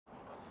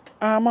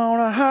I'm on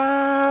a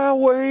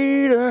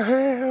highway to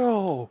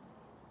hell.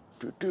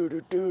 Do, do,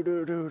 do, do,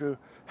 do, do, do.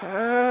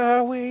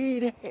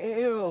 Highway to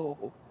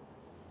hell.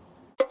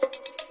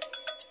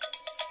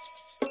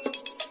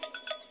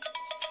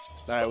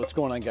 All right, what's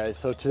going on, guys?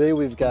 So today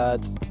we've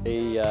got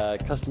a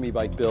custom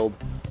e-bike build.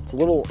 It's a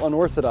little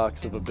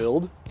unorthodox of a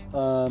build,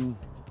 but I'm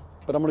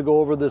gonna go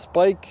over this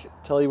bike,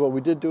 tell you what we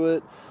did to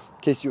it,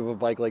 in case you have a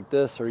bike like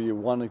this or you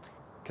want to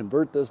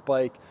convert this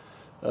bike.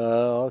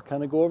 I'll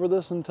kind of go over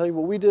this and tell you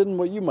what we did and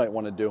what you might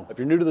want to do. If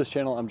you're new to this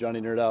channel, I'm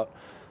Johnny Nerd Out,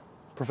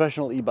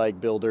 professional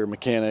e-bike builder,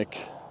 mechanic,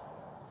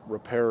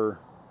 repairer,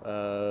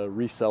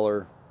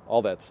 reseller,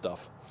 all that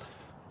stuff.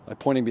 I'm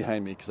pointing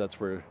behind me because that's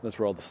where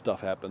all the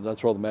stuff happens.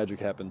 That's where all the magic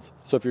happens.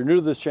 So if you're new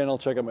to this channel,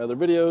 check out my other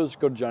videos.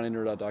 Go to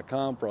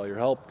johnnynerdOut.com for all your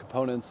help,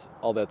 components,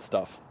 all that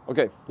stuff.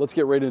 Okay, let's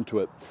get right into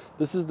it.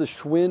 This is the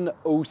Schwinn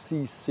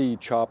OCC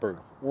Chopper,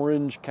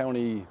 Orange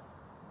County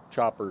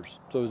Choppers.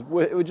 So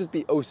it would just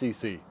be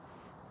OCC.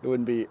 It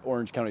wouldn't be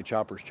Orange County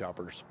Choppers,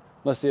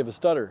 unless they have a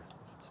stutter.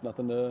 It's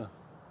nothing to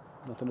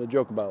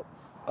joke about.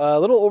 A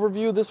little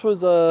overview. This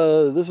was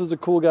a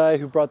cool guy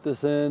who brought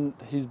this in.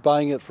 He's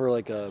buying it for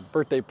like a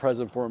birthday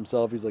present for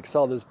himself. He's like,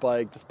 saw this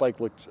bike. This bike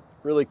looked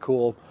really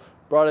cool.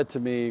 Brought it to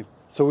me.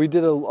 So we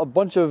did a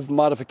bunch of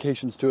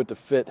modifications to it to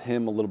fit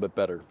him a little bit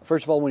better.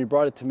 First of all, when he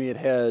brought it to me, it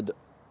had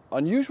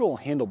unusual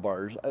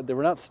handlebars. They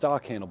were not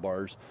stock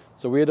handlebars,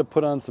 so we had to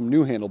put on some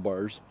new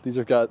handlebars. These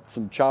have got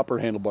some chopper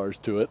handlebars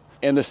to it.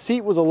 And the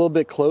seat was a little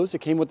bit closed.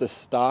 It came with the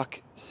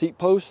stock seat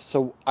post,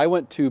 so I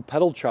went to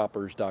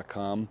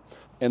pedalchoppers.com,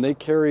 and they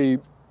carry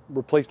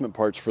replacement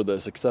parts for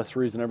this,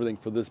 accessories and everything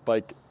for this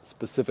bike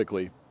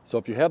specifically. So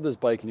if you have this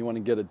bike and you want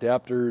to get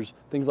adapters,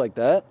 things like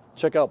that,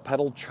 check out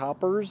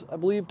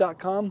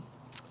pedalchoppers.com.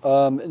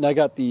 And I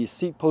got the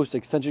seat post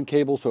extension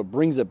cable, so it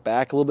brings it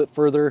back a little bit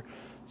further.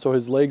 So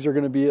his legs are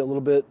going to be a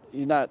little bit,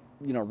 not,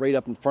 right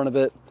up in front of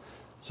it.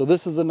 So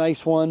this is a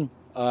nice one.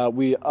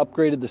 We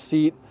upgraded the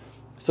seat.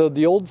 So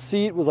the old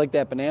seat was like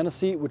that banana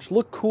seat, which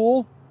looked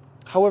cool.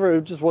 However,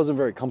 it just wasn't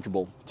very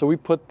comfortable. So we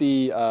put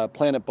the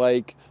Planet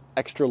Bike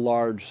extra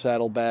large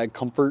saddlebag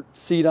comfort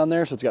seat on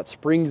there. So it's got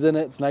springs in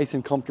it. It's nice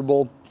and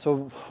comfortable.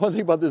 So one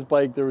thing about this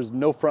bike, there was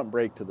no front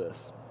brake to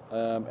this.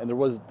 And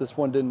this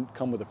one didn't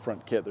come with a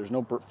front kit. There's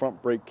no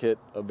front brake kit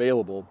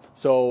available.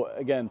 So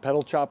again,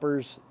 Pedal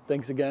Choppers,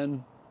 thanks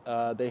again.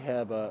 They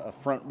have a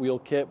front wheel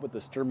kit with the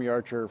Sturmey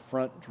Archer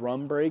front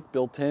drum brake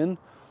built in,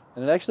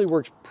 and it actually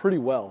works pretty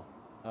well.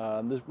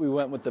 We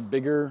went with the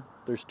bigger.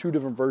 There's two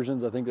different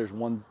versions. I think there's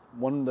one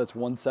that's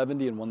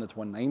 170 and one that's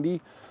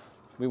 190.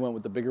 We went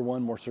with the bigger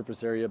one, more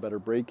surface area, better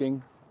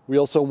braking. We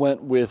also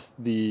went with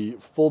the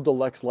full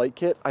deluxe light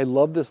kit. I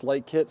love this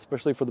light kit,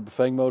 especially for the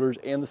Bafang motors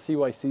and the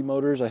CYC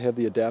motors. I have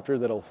the adapter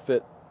that'll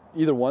fit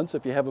either one. So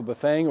if you have a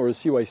Bafang or a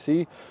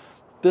CYC,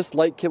 this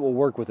light kit will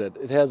work with it.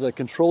 It has a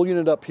control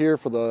unit up here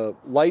for the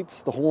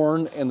lights, the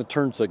horn, and the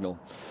turn signal.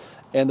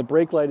 And the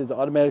brake light is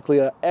automatically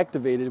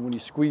activated when you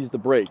squeeze the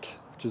brake,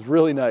 which is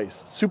really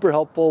nice. Super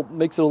helpful,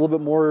 makes it a little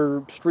bit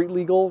more street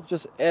legal,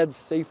 just adds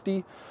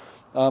safety.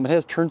 It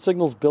has turn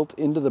signals built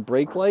into the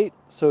brake light,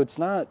 so it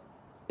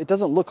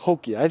doesn't look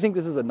hokey. I think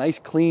this is a nice,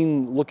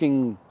 clean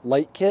looking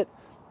light kit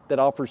that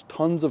offers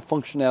tons of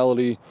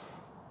functionality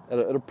at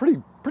a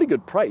pretty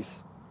good price,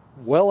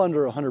 well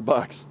under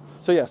 $100.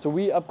 So yeah, so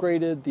we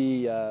upgraded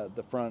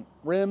the front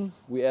rim.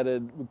 We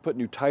put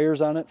new tires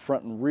on it,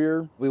 front and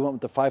rear. We went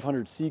with the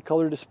 500C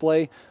color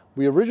display.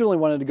 We originally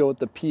wanted to go with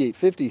the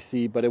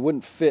P850C, but it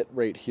wouldn't fit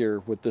right here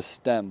with this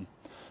stem.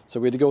 So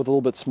we had to go with a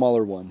little bit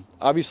smaller one.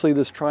 Obviously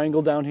this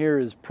triangle down here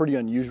is pretty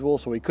unusual,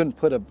 so we couldn't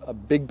put a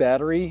big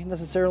battery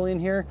necessarily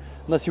in here,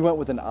 unless you went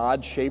with an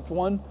odd shaped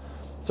one.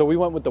 So we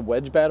went with the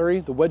wedge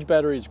battery. The wedge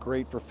battery is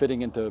great for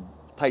fitting into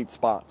tight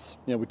spots.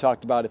 We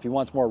talked about if he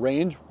wants more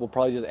range, we'll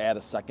probably just add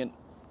a second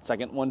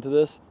one to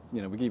this.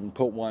 We could even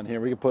put one here.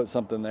 We could put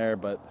something there,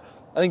 but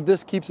I think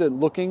this keeps it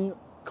looking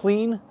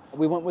clean.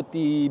 We went with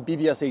the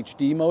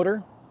BBSHD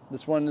motor.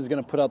 This one is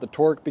going to put out the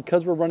torque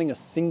because we're running a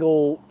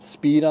single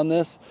speed on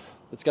this.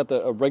 It's got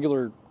a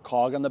regular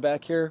cog on the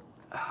back here.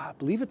 I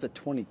believe it's a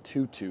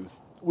 22 tooth.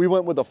 We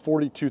went with a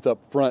 40 tooth up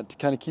front to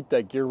kind of keep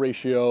that gear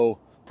ratio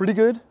pretty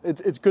good.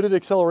 It's good at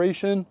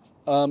acceleration.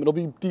 It'll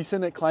be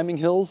decent at climbing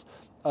hills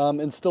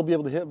and still be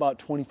able to hit about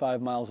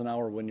 25 miles an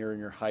hour when you're in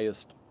your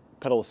highest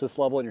pedal assist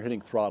level and you're hitting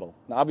throttle.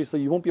 Now,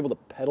 obviously, you won't be able to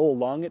pedal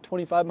along at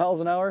 25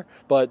 miles an hour,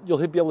 but you'll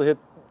be able to hit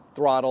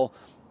throttle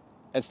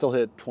and still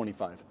hit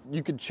 25.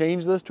 You could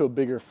change this to a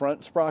bigger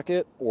front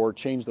sprocket or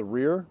change the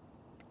rear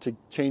to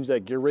change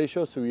that gear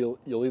ratio, so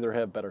you'll either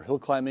have better hill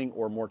climbing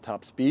or more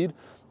top speed.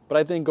 But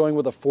I think going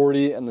with a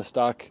 40 and the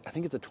stock, I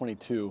think it's a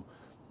 22,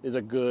 is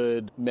a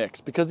good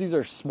mix. Because these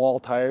are small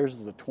tires,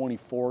 it's a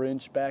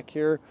 24-inch back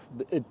here,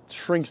 it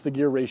shrinks the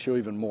gear ratio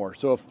even more.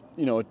 So if,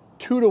 a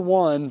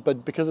 2-to-1,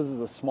 but because this is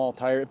a small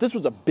tire, if this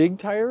was a big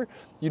tire,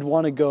 you'd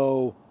want to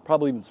go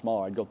probably even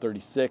smaller. I'd go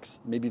 36,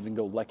 maybe even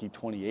go Lecky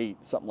 28,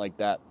 something like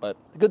that. But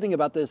the good thing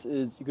about this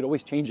is you could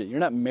always change it.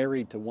 You're not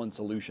married to one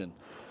solution.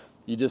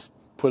 You just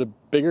put a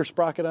bigger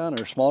sprocket on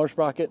or a smaller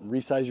sprocket and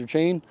resize your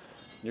chain,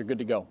 you're good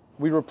to go.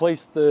 We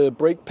replaced the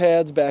brake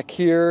pads back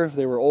here.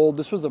 They were old.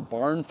 This was a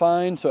barn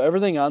find, so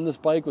everything on this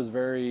bike was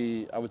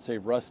very, I would say,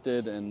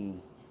 rusted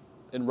and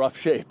in rough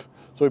shape.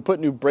 So we put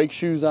new brake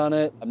shoes on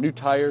it, new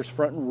tires,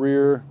 front and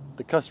rear.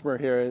 The customer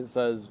here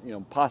says, you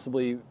know,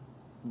 possibly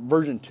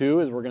version 2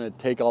 is we're gonna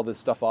take all this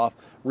stuff off,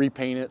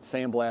 repaint it,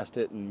 sandblast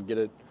it, and get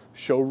it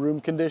showroom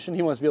condition.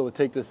 He wants to be able to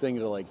take this thing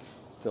to like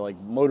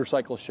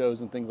motorcycle shows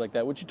and things like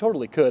that, which you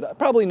totally could.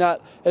 Probably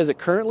not as it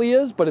currently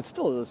is, but it's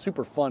still a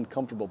super fun,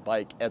 comfortable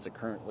bike as it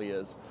currently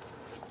is.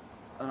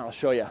 And I'll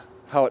show you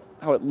how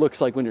it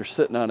looks like when you're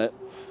sitting on it.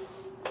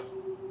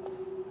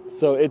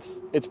 So it's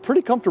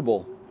pretty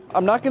comfortable.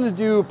 I'm not gonna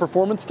do a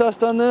performance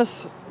test on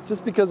this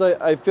just because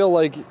I feel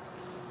like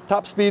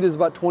top speed is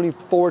about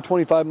 24,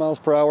 25 miles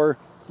per hour.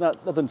 It's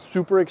nothing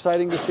super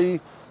exciting to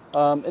see.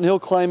 And hill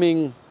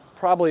climbing,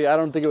 probably, I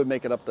don't think it would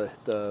make it up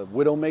the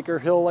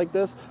Widowmaker hill like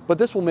this, but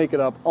this will make it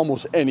up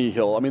almost any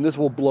hill. I mean, this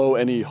will blow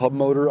any hub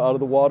motor out of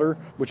the water,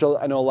 which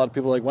I know a lot of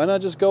people are like, why not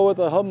just go with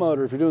a hub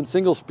motor if you're doing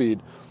single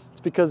speed?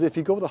 It's because if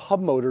you go with a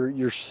hub motor,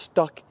 you're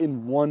stuck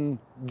in one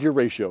gear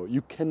ratio.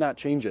 You cannot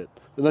change it.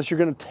 Unless you're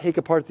gonna take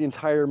apart the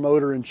entire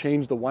motor and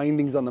change the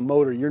windings on the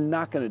motor, you're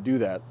not gonna do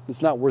that.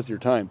 It's not worth your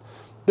time.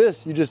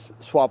 This, you just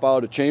swap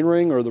out a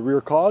chainring or the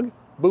rear cog,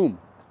 boom.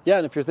 Yeah,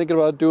 and if you're thinking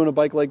about doing a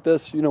bike like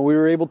this, you know, we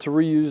were able to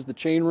reuse the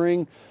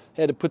chainring,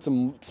 had to put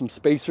some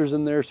spacers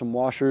in there, some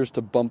washers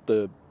to bump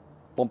it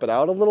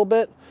out a little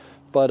bit,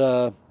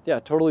 but yeah,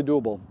 totally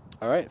doable.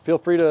 All right, feel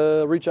free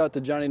to reach out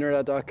to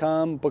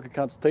johnnynerd.com, book a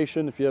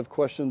consultation if you have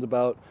questions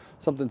about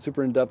something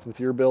super in-depth with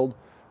your build,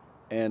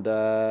 and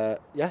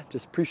yeah,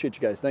 just appreciate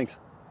you guys, thanks.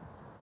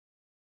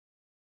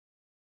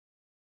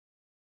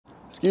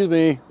 Excuse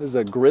me, there's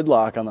a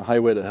gridlock on the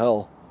highway to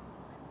hell.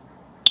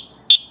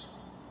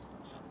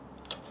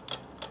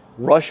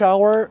 Rush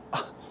hour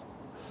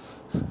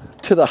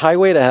to the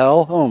highway to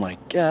hell? Oh my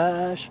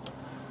gosh.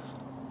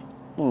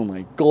 Oh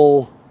my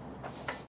goal.